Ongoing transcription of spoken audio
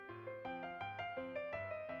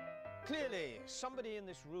Clearly, somebody in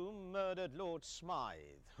this room murdered Lord Smythe,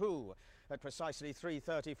 who, at precisely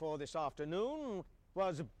 3:34 this afternoon,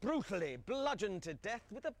 was brutally bludgeoned to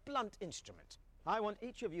death with a blunt instrument. I want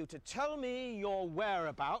each of you to tell me your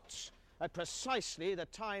whereabouts at precisely the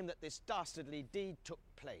time that this dastardly deed took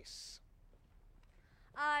place.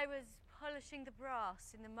 I was polishing the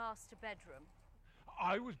brass in the master bedroom.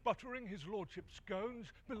 I was buttering his lordship's scones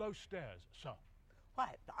below stairs, sir.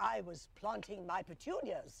 Why, I was planting my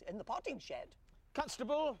petunias in the potting shed.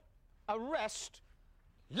 Constable, arrest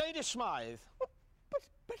Lady Smythe.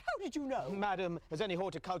 But how did you know? Madam, as any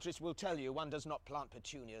horticulturist will tell you, one does not plant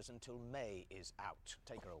petunias until May is out.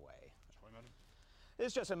 Take her away. Sorry, madam.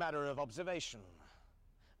 It's just a matter of observation.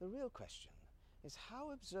 The real question is,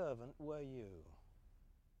 how observant were you?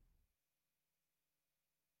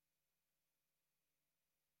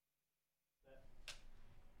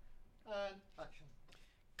 And action.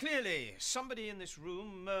 Clearly, somebody in this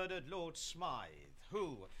room murdered Lord Smythe,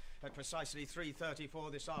 who, at precisely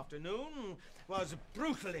 3:34 this afternoon, was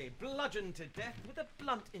brutally bludgeoned to death with a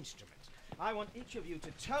blunt instrument. I want each of you to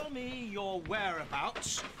tell me your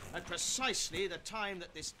whereabouts at precisely the time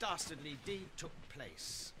that this dastardly deed took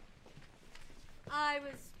place. I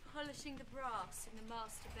was polishing the brass in the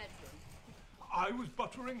master bedroom. I was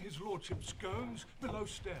buttering his lordship's scones below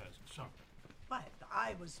stairs, sir. Why,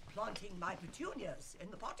 I was planting my petunias in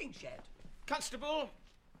the potting shed. Constable,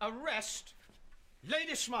 arrest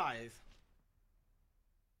Lady Smythe.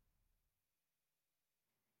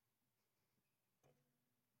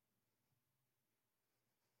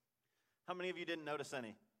 How many of you didn't notice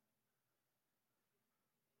any?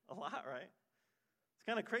 A lot, right? It's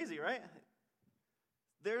kind of crazy, right?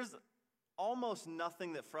 There's almost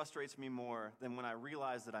nothing that frustrates me more than when I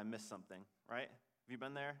realize that I missed something, right? Have you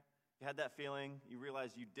been there? You had that feeling, you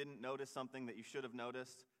realized you didn't notice something that you should have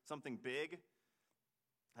noticed, something big.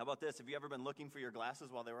 How about this? Have you ever been looking for your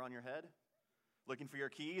glasses while they were on your head? Looking for your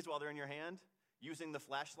keys while they're in your hand? Using the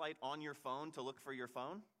flashlight on your phone to look for your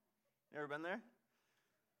phone? You ever been there?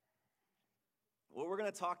 Well, we're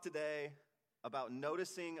going to talk today about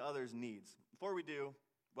noticing others' needs. Before we do,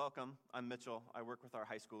 welcome. I'm Mitchell. I work with our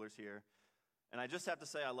high schoolers here. And I just have to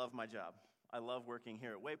say I love my job. I love working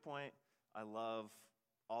here at Waypoint. I love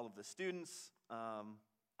all of the students.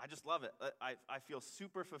 I just love it. I feel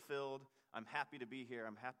super fulfilled. I'm happy to be here.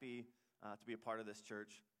 I'm happy to be a part of this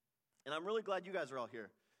church. And I'm really glad you guys are all here.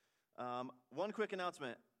 One quick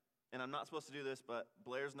announcement, and I'm not supposed to do this, but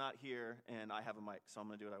Blair's not here, and I have a mic, so I'm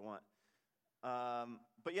going to do what I want.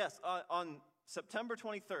 But yes, on September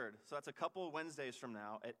 23rd, so that's a couple of Wednesdays from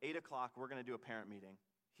now, at 8 o'clock, we're going to do a parent meeting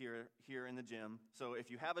here in the gym. So if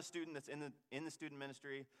you have a student that's in the student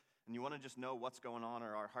ministry, and you want to just know what's going on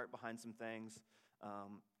or our heart behind some things,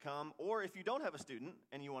 come. Or if you don't have a student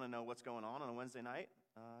and you want to know what's going on a Wednesday night,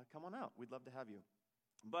 come on out. We'd love to have you.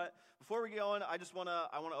 But before we go on, I want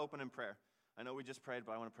to open in prayer. I know we just prayed,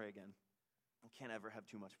 but I want to pray again. We can't ever have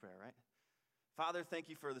too much prayer, right? Father, thank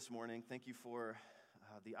you for this morning. Thank you for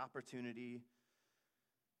the opportunity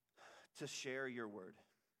to share your word.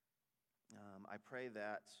 I pray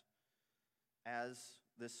that as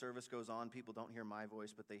this service goes on, people don't hear my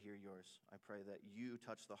voice, but they hear yours. I pray that you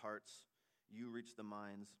touch the hearts, you reach the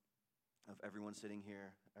minds of everyone sitting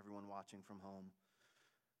here, everyone watching from home.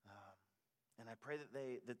 And I pray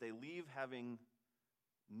that they leave having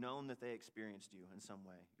known that they experienced you in some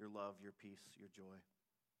way, your love, your peace, your joy.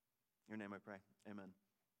 In your name I pray, amen.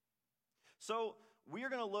 So we are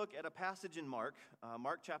going to look at a passage in Mark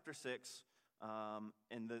chapter 6.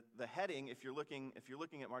 And the heading, if you're looking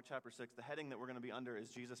at Mark chapter 6, the heading that we're going to be under is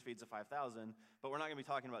Jesus feeds the 5,000, but we're not going to be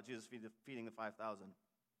talking about Jesus feeding the 5,000.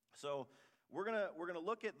 So we're going to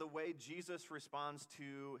look at the way Jesus responds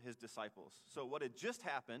to his disciples. So what had just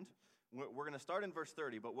happened, we're going to start in verse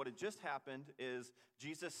 30, but what had just happened is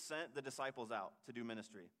Jesus sent the disciples out to do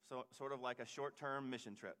ministry. So sort of like a short-term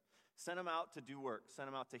mission trip. Sent them out to do work, sent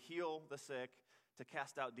them out to heal the sick, to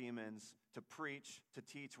cast out demons, to preach, to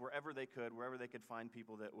teach wherever they could find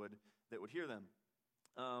people that would hear them.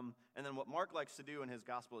 And then what Mark likes to do in his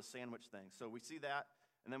gospel is sandwich things. So we see that,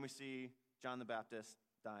 and then we see John the Baptist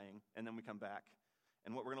dying, and then we come back.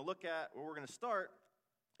 And what we're going to start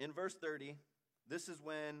in verse 30, this is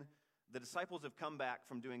when the disciples have come back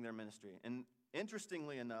from doing their ministry. And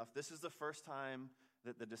interestingly enough, this is the first time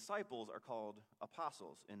that the disciples are called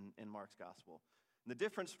apostles in Mark's gospel. And the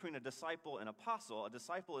difference between a disciple and a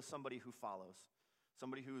disciple is somebody who follows,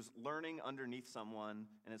 somebody who's learning underneath someone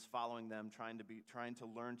and is following them, trying to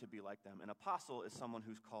learn to be like them. An apostle is someone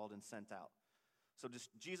who's called and sent out. So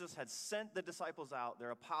Jesus had sent the disciples out.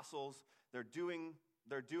 They're apostles. They're doing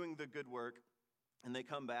the good work, and they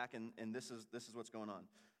come back, and this is what's going on.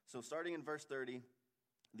 So starting in verse 30,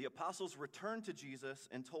 the apostles returned to Jesus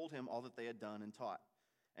and told him all that they had done and taught.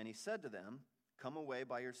 And he said to them, "Come away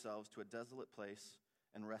by yourselves to a desolate place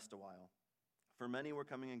and rest a while." For many were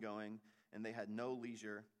coming and going, and they had no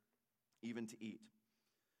leisure even to eat.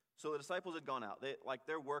 So the disciples had gone out.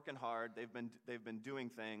 They're working hard. They've been doing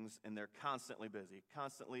things, and they're constantly busy,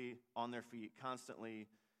 constantly on their feet, constantly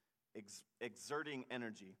exerting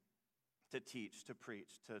energy to teach, to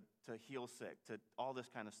preach, to heal sick, to all this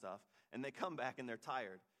kind of stuff. And they come back and they're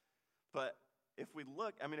tired. But if we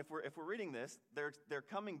look, if we're reading this, they're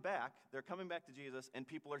coming back to Jesus, and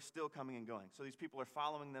people are still coming and going. So these people are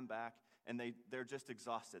following them back, and they're just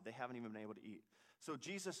exhausted. They haven't even been able to eat. So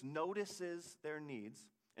Jesus notices their needs,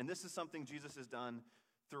 and this is something Jesus has done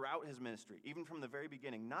throughout his ministry, even from the very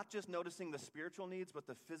beginning, not just noticing the spiritual needs, but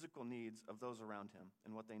the physical needs of those around him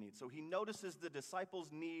and what they need. So he notices the disciples'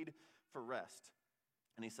 need for rest,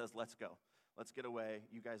 and he says, "Let's go. Let's get away.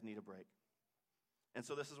 You guys need a break." And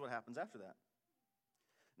so this is what happens after that.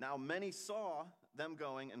 Now many saw them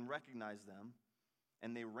going and recognized them,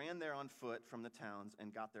 and they ran there on foot from the towns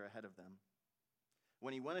and got there ahead of them.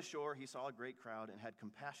 When he went ashore, he saw a great crowd and had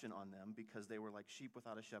compassion on them because they were like sheep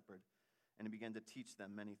without a shepherd, and he began to teach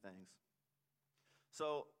them many things.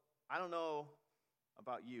 So I don't know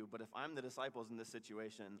about you, but if I'm the disciples in this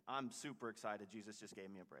situation, I'm super excited Jesus just gave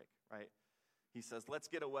me a break, right? He says, "Let's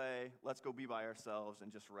get away, let's go be by ourselves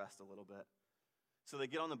and just rest a little bit." So they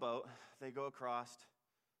get on the boat, they go across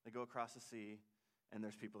the sea, and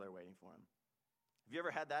there's people there waiting for him. Have you ever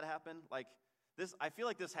had that happen? Like this, I feel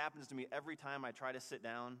like this happens to me every time I try to sit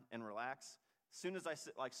down and relax. Soon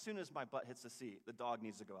as my butt hits the seat, the dog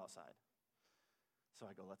needs to go outside. So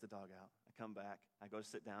I go let the dog out. I come back, I go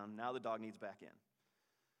sit down. Now the dog needs back in.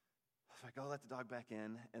 So I go let the dog back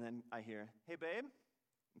in, and then I hear, "Hey, babe."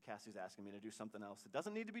 And Cassie's asking me to do something else. It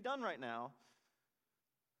doesn't need to be done right now,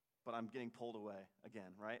 but I'm getting pulled away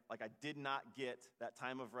again, right? Like I did not get that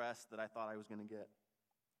time of rest that I thought I was going to get.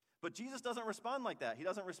 But Jesus doesn't respond like that. He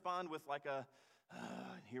doesn't respond with like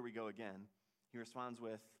here we go again. He responds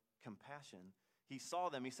with compassion. He saw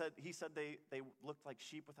them. He said they looked like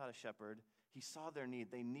sheep without a shepherd. He saw their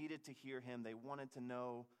need. They needed to hear him. They wanted to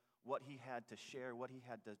know what he had to share, what he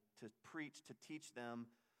had to preach, to teach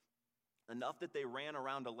them, enough that they ran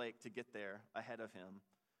around a lake to get there ahead of him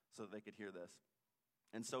so that they could hear this.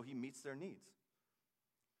 And so he meets their needs.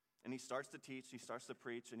 And he starts to teach, he starts to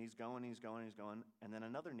preach, and he's going, and then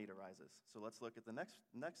another need arises. So let's look at the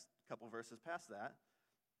next couple verses past that.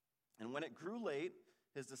 And when it grew late,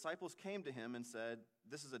 his disciples came to him and said,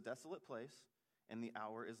 "This is a desolate place, and the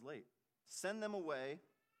hour is late. Send them away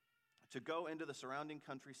to go into the surrounding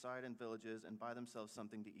countryside and villages and buy themselves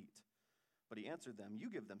something to eat." But he answered them, "You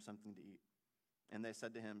give them something to eat." And they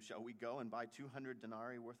said to him, "Shall we go and buy 200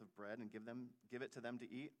 denarii worth of bread and give it to them to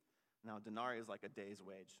eat?" Now, denarii is like a day's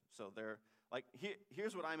wage. So they're like,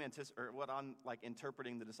 here's what I'm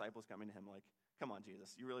interpreting the disciples coming to him like, "Come on,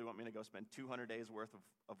 Jesus, you really want me to go spend 200 days worth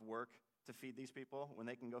of work to feed these people when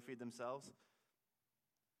they can go feed themselves?"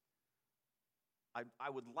 I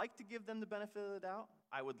would like to give them the benefit of the doubt.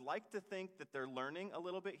 I would like to think that they're learning a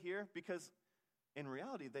little bit here because in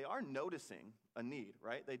reality, they are noticing a need,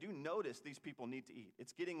 right? They do notice these people need to eat.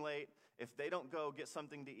 It's getting late. If they don't go get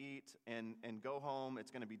something to eat and go home,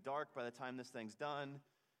 it's going to be dark by the time this thing's done,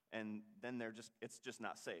 and then it's just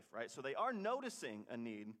not safe, right? So they are noticing a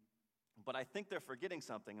need, but I think they're forgetting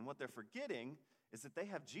something, and what they're forgetting is that they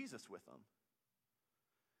have Jesus with them.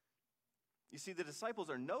 You see, the disciples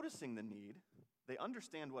are noticing the need. They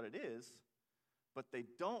understand what it is, but they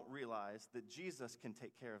don't realize that Jesus can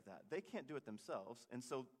take care of that. They can't do it themselves. And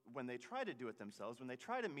so when they try to do it themselves, when they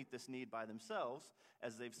try to meet this need by themselves,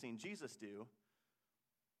 as they've seen Jesus do,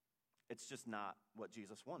 it's just not what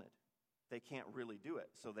Jesus wanted. They can't really do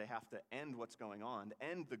it. So they have to end what's going on,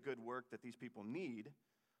 end the good work that these people need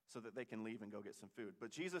so that they can leave and go get some food.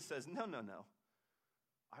 But Jesus says, no.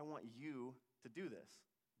 I want you to do this.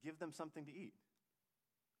 Give them something to eat.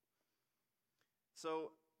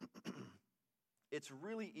 So it's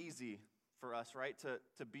really easy for us, right,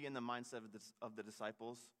 to be in the mindset of the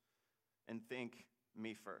disciples and think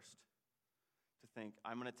me first. To think,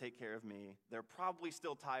 I'm going to take care of me. They're probably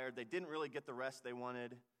still tired. They didn't really get the rest they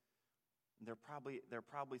wanted. They're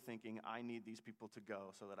probably thinking, I need these people to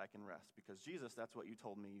go so that I can rest. Because Jesus, that's what you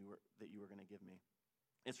told me that you were going to give me.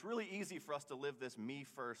 It's really easy for us to live this me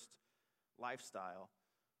first lifestyle,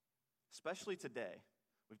 especially today.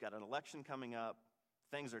 We've got an election coming up.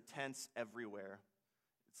 Things are tense everywhere.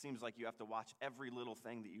 It seems like you have to watch every little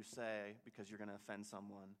thing that you say because you're going to offend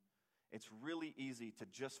someone. It's really easy to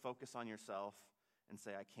just focus on yourself and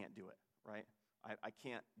say, I can't do it, right? I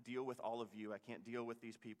can't deal with all of you. I can't deal with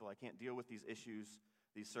these people. I can't deal with these issues,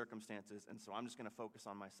 these circumstances, and so I'm just going to focus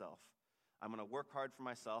on myself. I'm going to work hard for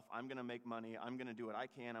myself. I'm going to make money. I'm going to do what I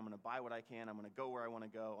can. I'm going to buy what I can. I'm going to go where I want to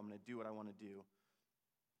go. I'm going to do what I want to do.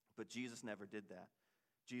 But Jesus never did that.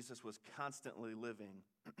 Jesus was constantly living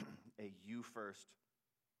a you first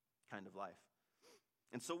kind of life.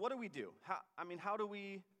 And so what do we do? How do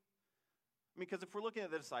we, because if we're looking at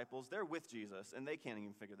the disciples, they're with Jesus and they can't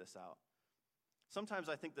even figure this out. Sometimes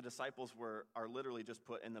I think the disciples are literally just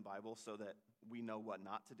put in the Bible so that we know what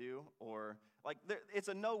not to do, or it's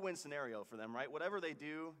a no-win scenario for them, right? Whatever they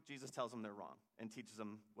do, Jesus tells them they're wrong and teaches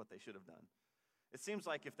them what they should have done. It seems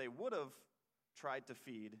like if they would have tried to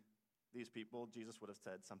feed these people, Jesus would have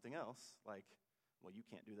said something else, like, well, you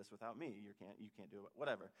can't do this without me. You can't do it,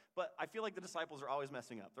 whatever. But I feel like the disciples are always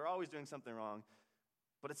messing up. They're always doing something wrong.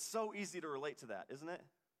 But it's so easy to relate to that, isn't it?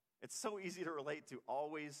 It's so easy to relate to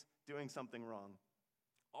always doing something wrong,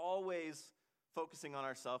 always focusing on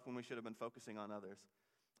ourselves when we should have been focusing on others.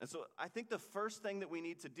 And so I think the first thing that we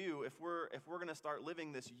need to do if we're going to start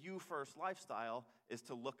living this you-first lifestyle is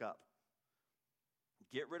to look up.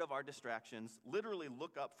 Get rid of our distractions. Literally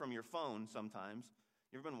look up from your phone sometimes.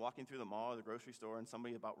 You ever been walking through the mall or the grocery store and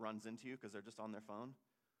somebody about runs into you because they're just on their phone?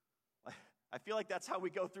 I feel like that's how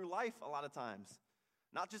we go through life a lot of times.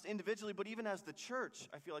 Not just individually, but even as the church,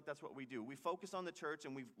 I feel like that's what we do. We focus on the church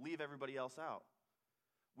and we leave everybody else out.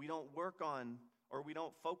 We don't we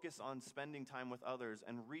don't focus on spending time with others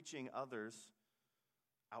and reaching others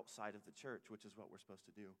outside of the church, which is what we're supposed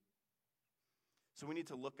to do. So we need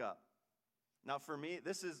to look up. Now for me,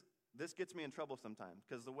 this gets me in trouble sometimes,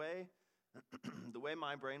 because the way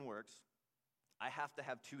my brain works, I have to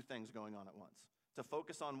have two things going on at once. To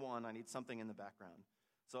focus on one, I need something in the background.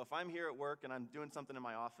 So if I'm here at work and I'm doing something in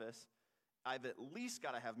my office, I've at least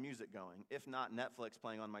got to have music going, if not Netflix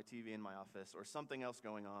playing on my TV in my office or something else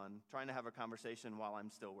going on, trying to have a conversation while I'm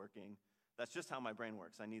still working. That's just how my brain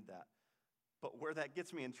works. I need that. But where that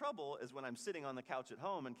gets me in trouble is when I'm sitting on the couch at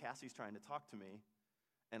home and Cassie's trying to talk to me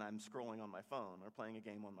and I'm scrolling on my phone or playing a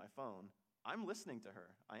game on my phone. I'm listening to her.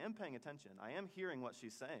 I am paying attention. I am hearing what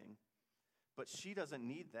she's saying. But she doesn't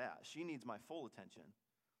need that. She needs my full attention.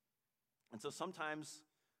 And so sometimes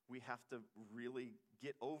we have to really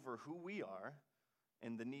get over who we are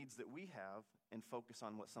and the needs that we have and focus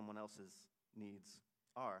on what someone else's needs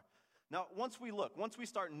are. Now, once we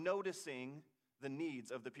start noticing the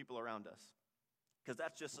needs of the people around us, because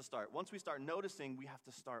that's just a start. Once we start noticing, we have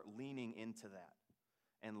to start leaning into that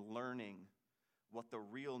and learning what the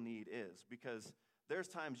real need is. Because there's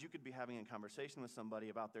times you could be having a conversation with somebody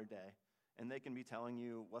about their day, and they can be telling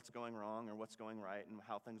you what's going wrong or what's going right and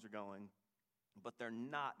how things are going, but they're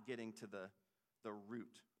not getting to the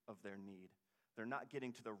root of their need. They're not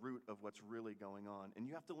getting to the root of what's really going on. And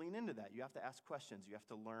you have to lean into that. You have to ask questions. You have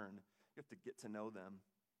to learn. You have to get to know them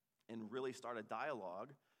and really start a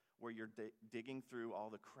dialogue where you're digging through all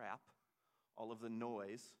the crap, all of the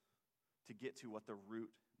noise, to get to what the root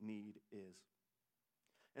need is.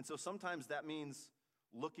 And so sometimes that means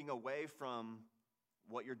looking away from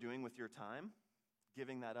what you're doing with your time,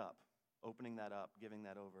 giving that up, opening that up, giving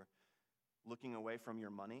that over. Looking away from your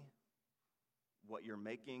money, what you're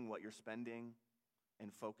making, what you're spending,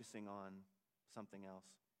 and focusing on something else.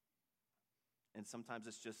 And sometimes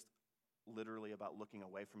it's just literally about looking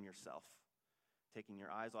away from yourself, taking your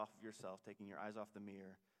eyes off of yourself, taking your eyes off the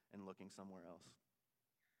mirror, and looking somewhere else.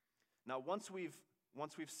 Now, once we've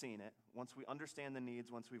seen it, once we understand the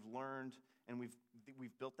needs, once we've learned and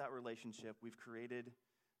we've built that relationship, we've created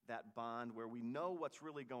that bond where we know what's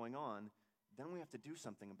really going on, then we have to do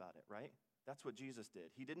something about it, right? That's what Jesus did.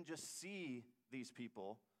 He didn't just see these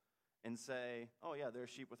people and say, oh yeah, they're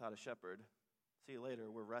sheep without a shepherd. See you later,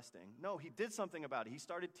 we're resting. No, he did something about it. He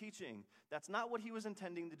started teaching. That's not what he was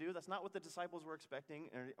intending to do. That's not what the disciples were expecting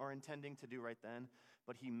or intending to do right then.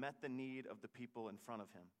 But he met the need of the people in front of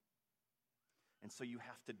him. And so you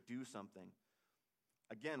have to do something.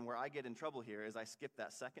 Again, where I get in trouble here is I skip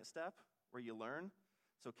that second step where you learn.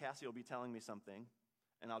 So Cassie will be telling me something,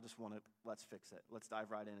 and I'll just want to, let's fix it. Let's dive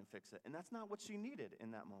right in and fix it. And that's not what she needed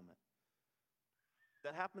in that moment.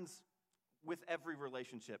 That happens with every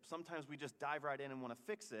relationship. Sometimes we just dive right in and want to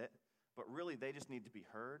fix it, but really they just need to be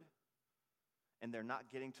heard, and they're not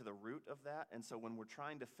getting to the root of that. And so when we're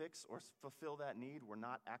trying to fix or fulfill that need, we're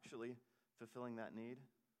not actually fulfilling that need.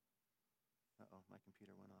 Uh-oh, my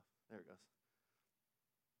computer went off. There it goes.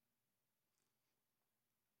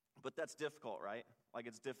 But that's difficult, right? Like,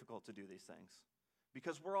 it's difficult to do these things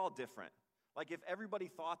because we're all different. Like, if everybody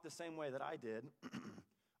thought the same way that I did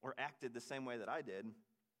or acted the same way that I did,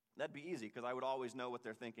 That'd be easy because I would always know what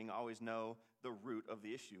they're thinking, always know the root of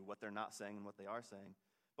the issue, what they're not saying and what they are saying.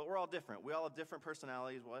 But we're all different. We all have different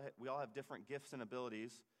personalities. We all have different gifts and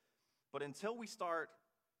abilities. But until we start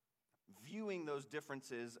viewing those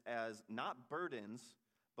differences as not burdens,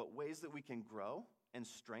 but ways that we can grow and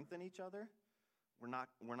strengthen each other, we're not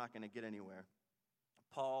going to get anywhere.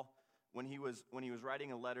 Paul, when he was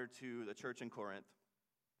writing a letter to the church in Corinth,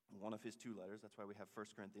 one of his 2 letters, that's why we have 1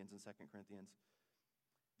 Corinthians and 2 Corinthians,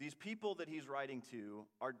 these people that he's writing to,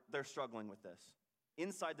 they're struggling with this.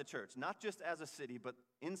 Inside the church, not just as a city, but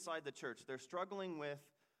inside the church, they're struggling with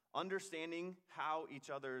understanding how each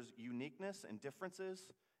other's uniqueness and differences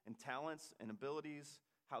and talents and abilities,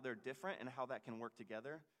 how they're different and how that can work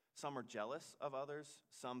together. Some are jealous of others.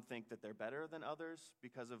 Some think that they're better than others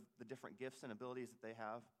because of the different gifts and abilities that they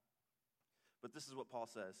have. But this is what Paul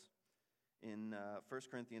says in 1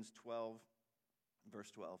 Corinthians 12, verse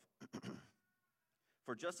 12.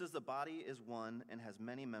 For just as the body is one and has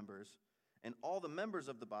many members, and all the members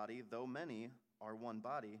of the body, though many, are one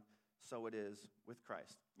body, so it is with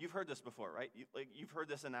Christ. You've heard this before, right? You've heard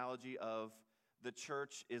this analogy of the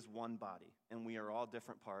church is one body, and we are all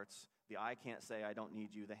different parts. The eye can't say, I don't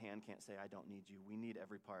need you. The hand can't say, I don't need you. We need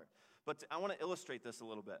every part. But I want to illustrate this a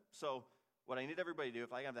little bit. So what I need everybody to do,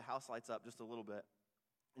 if I have the house lights up just a little bit,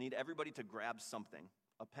 I need everybody to grab something.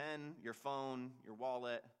 A pen, your phone, your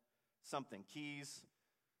wallet, something, keys,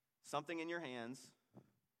 something in your hands,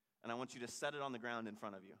 and I want you to set it on the ground in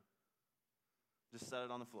front of you. Just set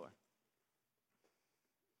it on the floor.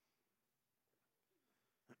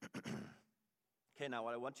 Okay, now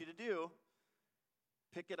what I want you to do,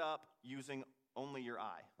 pick it up using only your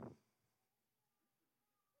eye.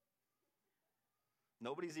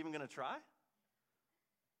 Nobody's even going to try?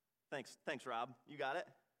 Thanks, Rob. You got it?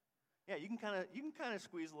 Yeah, you can kind of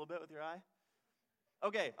squeeze a little bit with your eye.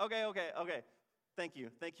 Okay. Thank you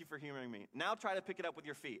for humoring me. Now try to pick it up with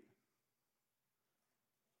your feet.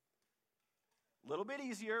 A little bit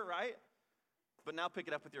easier, right? But now pick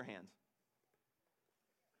it up with your hands.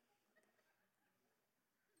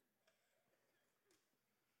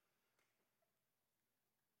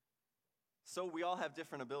 So we all have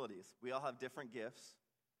different abilities. We all have different gifts.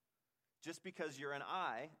 Just because you're an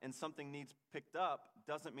eye and something needs picked up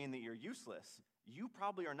doesn't mean that you're useless. You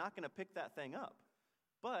probably are not going to pick that thing up.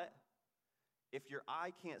 But if your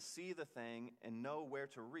eye can't see the thing and know where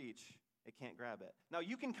to reach, it can't grab it. Now,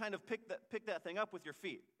 you can kind of pick that thing up with your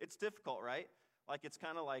feet. It's difficult, right? It's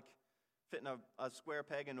kind of like fitting a square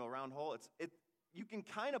peg into a round hole. You can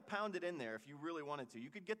kind of pound it in there if you really wanted to. You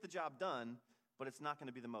could get the job done, but it's not going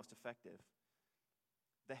to be the most effective.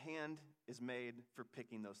 The hand is made for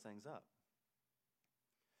picking those things up.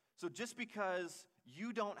 So just because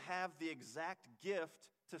you don't have the exact gift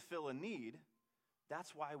to fill a need,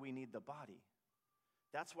 that's why we need the body.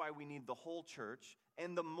 That's why we need the whole church.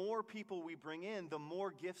 And the more people we bring in, the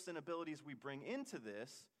more gifts and abilities we bring into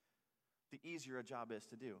this, the easier a job is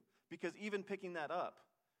to do. Because even picking that up,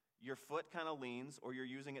 your foot kind of leans, or you're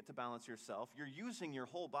using it to balance yourself. You're using your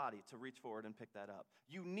whole body to reach forward and pick that up.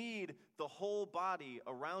 You need the whole body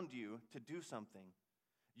around you to do something.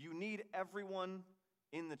 You need everyone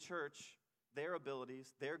in the church, their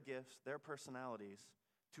abilities, their gifts, their personalities,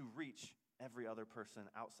 to reach every other person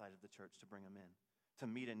outside of the church to bring them in, to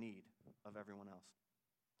meet a need of everyone else.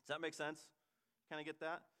 Does that make sense? Can I get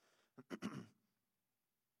that?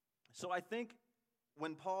 So I think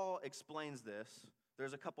when Paul explains this,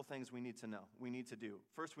 there's a couple things we need to know, we need to do.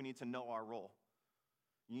 First, we need to know our role.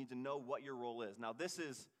 You need to know what your role is. Now, this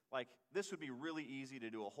would be really easy to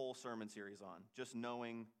do a whole sermon series on, just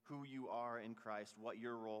knowing who you are in Christ, what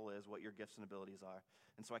your role is, what your gifts and abilities are.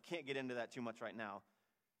 And so I can't get into that too much right now.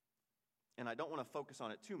 And I don't want to focus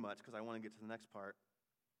on it too much because I want to get to the next part.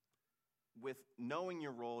 With knowing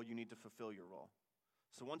your role, you need to fulfill your role.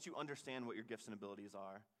 So once you understand what your gifts and abilities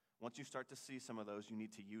are, once you start to see some of those, you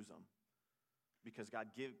need to use them. Because God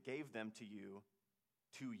gave them to you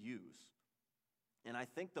to use. And I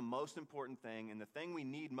think the most important thing, and the thing we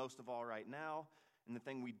need most of all right now, and the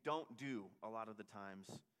thing we don't do a lot of the times,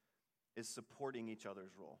 is supporting each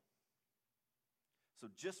other's role. So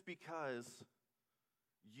just because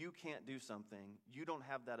you can't do something, you don't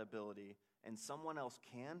have that ability, and someone else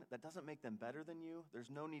can, that doesn't make them better than you. There's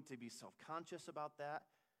no need to be self-conscious about that.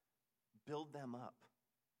 Build them up.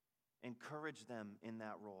 Encourage them in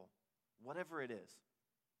that role. Whatever it is.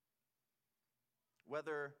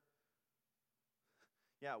 Whether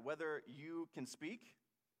you can speak,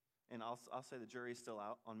 and I'll say the jury's still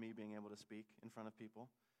out on me being able to speak in front of people.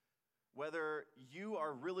 Whether you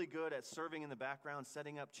are really good at serving in the background,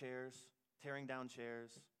 setting up chairs, tearing down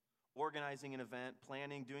chairs, organizing an event,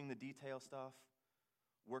 planning, doing the detail stuff,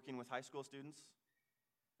 Working with high school students?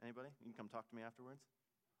 Anybody? You can come talk to me afterwards.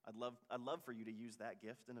 I'd love for you to use that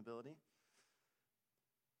gift and ability.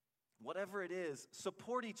 Whatever it is,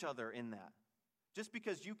 support each other in that. Just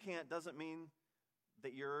because you can't doesn't mean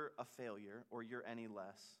that you're a failure or you're any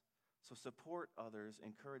less. So support others,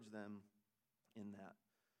 encourage them in that.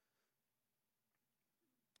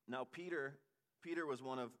 Now, Peter was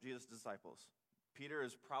one of Jesus' disciples. Peter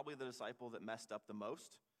is probably the disciple that messed up the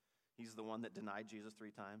most. He's the one that denied Jesus 3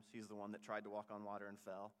 times. He's the one that tried to walk on water and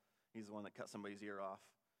fell. He's the one that cut somebody's ear off.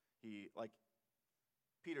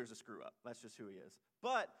 Peter's a screw up. That's just who he is.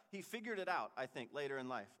 But he figured it out, I think, later in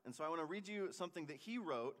life. And so I want to read you something that he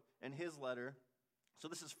wrote in his letter. So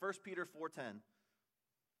this is 1 Peter 4:10.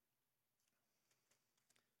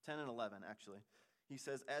 10 and 11, actually. He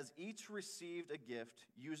says, "As each received a gift,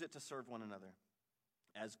 use it to serve one another,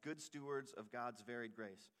 as good stewards of God's varied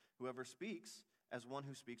grace. Whoever speaks, as one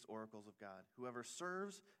who speaks oracles of God. Whoever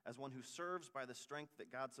serves, as one who serves by the strength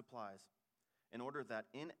that God supplies, in order that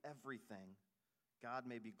in everything God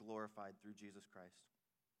may be glorified through Jesus Christ,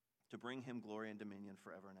 to bring him glory and dominion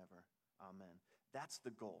forever and ever. Amen." That's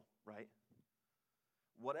the goal, right?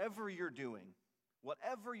 Whatever you're doing,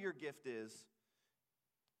 whatever your gift is,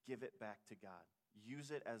 give it back to God.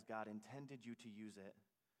 Use it as God intended you to use it,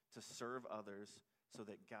 to serve others so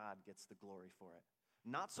that God gets the glory for it.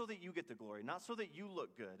 Not so that you get the glory, not so that you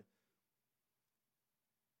look good.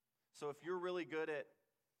 So if you're really good at,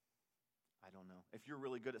 if you're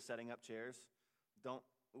really good at setting up chairs, don't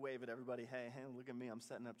wave at everybody, hey, look at me, I'm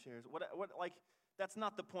setting up chairs. That's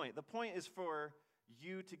not the point. The point is for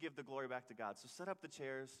you to give the glory back to God. So set up the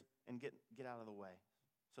chairs and get out of the way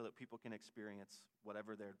so that people can experience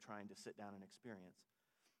whatever they're trying to sit down and experience.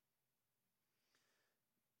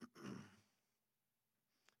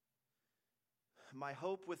 My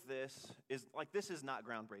hope with this is, this is not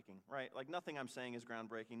groundbreaking, right? Nothing I'm saying is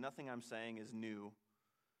groundbreaking. Nothing I'm saying is new.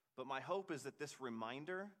 But my hope is that this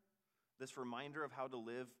reminder of how to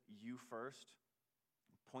live you first,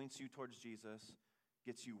 points you towards Jesus,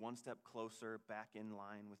 gets you one step closer back in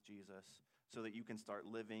line with Jesus so that you can start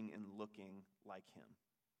living and looking like him.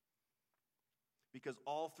 Because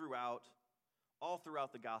all throughout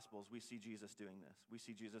the Gospels, we see Jesus doing this. We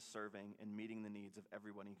see Jesus serving and meeting the needs of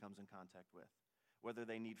everyone he comes in contact with. Whether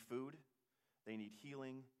they need food, they need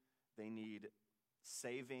healing, they need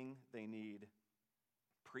saving, they need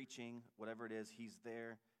preaching, whatever it is, he's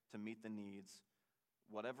there to meet the needs.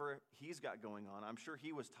 Whatever he's got going on, I'm sure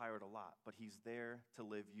he was tired a lot, but he's there to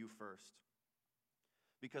live you first.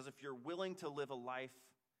 Because if you're willing to live a life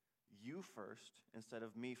you first instead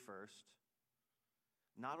of me first,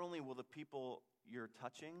 not only will the people you're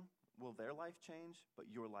touching, will their life change, but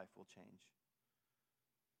your life will change.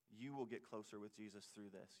 You will get closer with Jesus through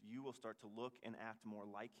this. You will start to look and act more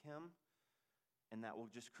like him, and that will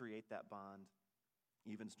just create that bond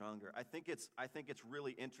even stronger. I think it's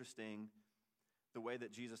really interesting the way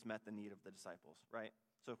that Jesus met the need of the disciples, right?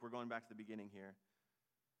 So if we're going back to the beginning here,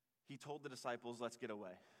 he told the disciples, let's get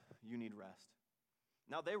away. You need rest.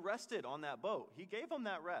 Now they rested on that boat. He gave them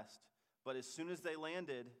that rest. But as soon as they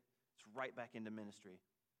landed, it's right back into ministry,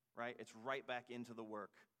 right? It's right back into the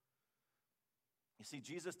work. You see,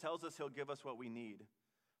 Jesus tells us he'll give us what we need.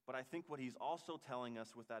 But I think what he's also telling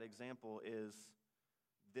us with that example is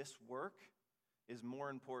this work is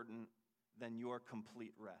more important than your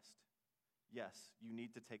complete rest. Yes, you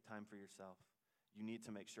need to take time for yourself. You need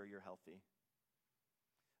to make sure you're healthy.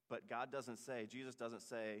 But Jesus doesn't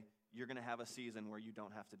say, you're going to have a season where you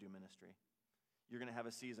don't have to do ministry. You're going to have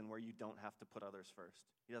a season where you don't have to put others first.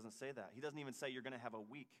 He doesn't say that. He doesn't even say you're going to have a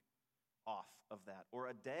week off of that or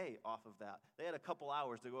a day off of that. They had a couple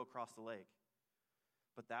hours to go across the lake.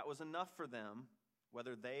 But that was enough for them,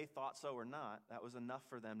 whether they thought so or not, that was enough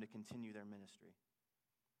for them to continue their ministry.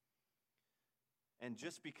 And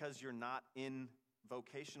just because you're not in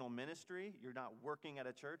vocational ministry, you're not working at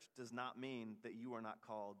a church, does not mean that you are not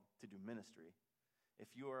called to do ministry. If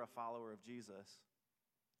you are a follower of Jesus,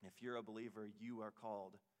 if you're a believer, you are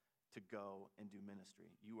called to go and do ministry.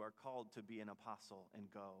 You are called to be an apostle and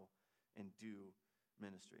go and do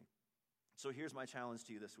ministry. So here's my challenge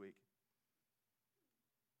to you this week.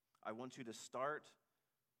 I want you to start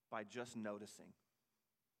by just noticing.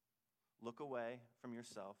 Look away from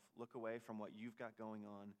yourself. Look away from what you've got going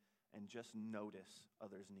on and just notice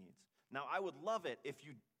others' needs. Now, I would love it if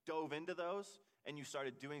you dove into those and you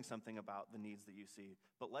started doing something about the needs that you see.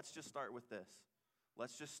 But let's just start with this.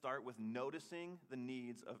 Let's just start with noticing the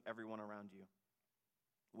needs of everyone around you.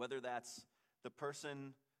 Whether that's the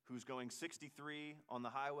person who's going 63 on the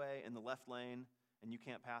highway in the left lane and you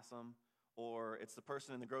can't pass them, or it's the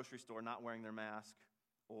person in the grocery store not wearing their mask,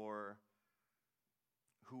 or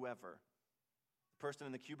whoever. The person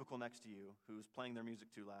in the cubicle next to you who's playing their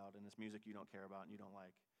music too loud and it's music you don't care about and you don't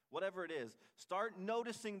like. Whatever it is, start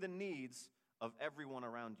noticing the needs of everyone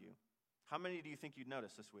around you. How many do you think you'd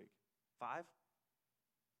notice this week? 5?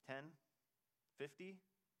 10? 50?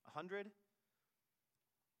 100?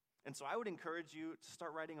 And so I would encourage you to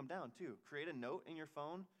start writing them down too. Create a note in your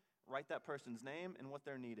phone, write that person's name and what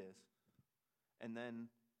their need is. And then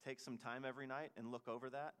take some time every night and look over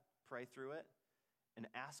that, pray through it, and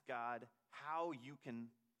ask God how you can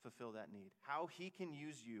fulfill that need, how he can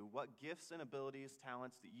use you, what gifts and abilities,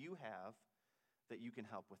 talents that you have that you can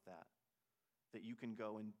help with that you can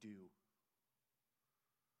go and do.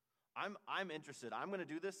 I'm interested. I'm going to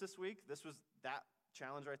do this week. That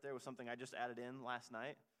challenge right there was something I just added in last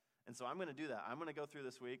night. And so I'm going to do that. I'm going to go through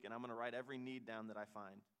this week, and I'm going to write every need down that I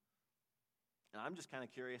find. And I'm just kind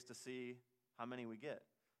of curious to see how many we get.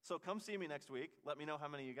 So come see me next week. Let me know how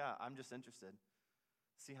many you got. I'm just interested.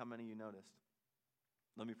 See how many you noticed.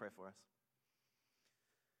 Let me pray for us.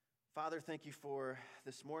 Father, thank you for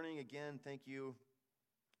this morning. Again, thank you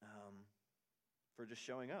for just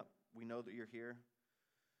showing up. We know that you're here.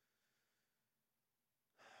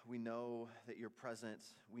 We know that you're present.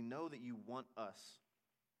 We know that you want us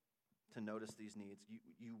to notice these needs.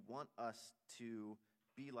 You want us to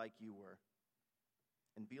be like you were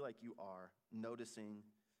and be like you are, noticing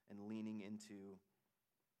and leaning into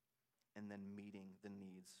and then meeting the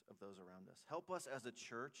needs of those around us. Help us as a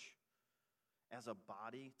church, as a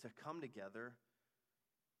body, to come together,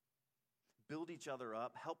 build each other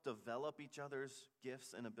up, help develop each other's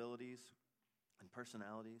gifts and abilities and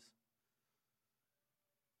personalities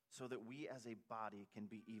so that we as a body can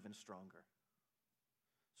be even stronger,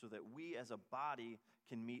 so that we as a body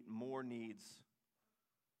can meet more needs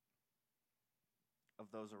of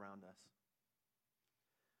those around us.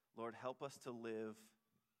 Lord, help us to live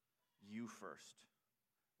you first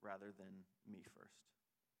rather than me first.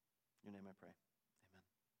 In your name I pray.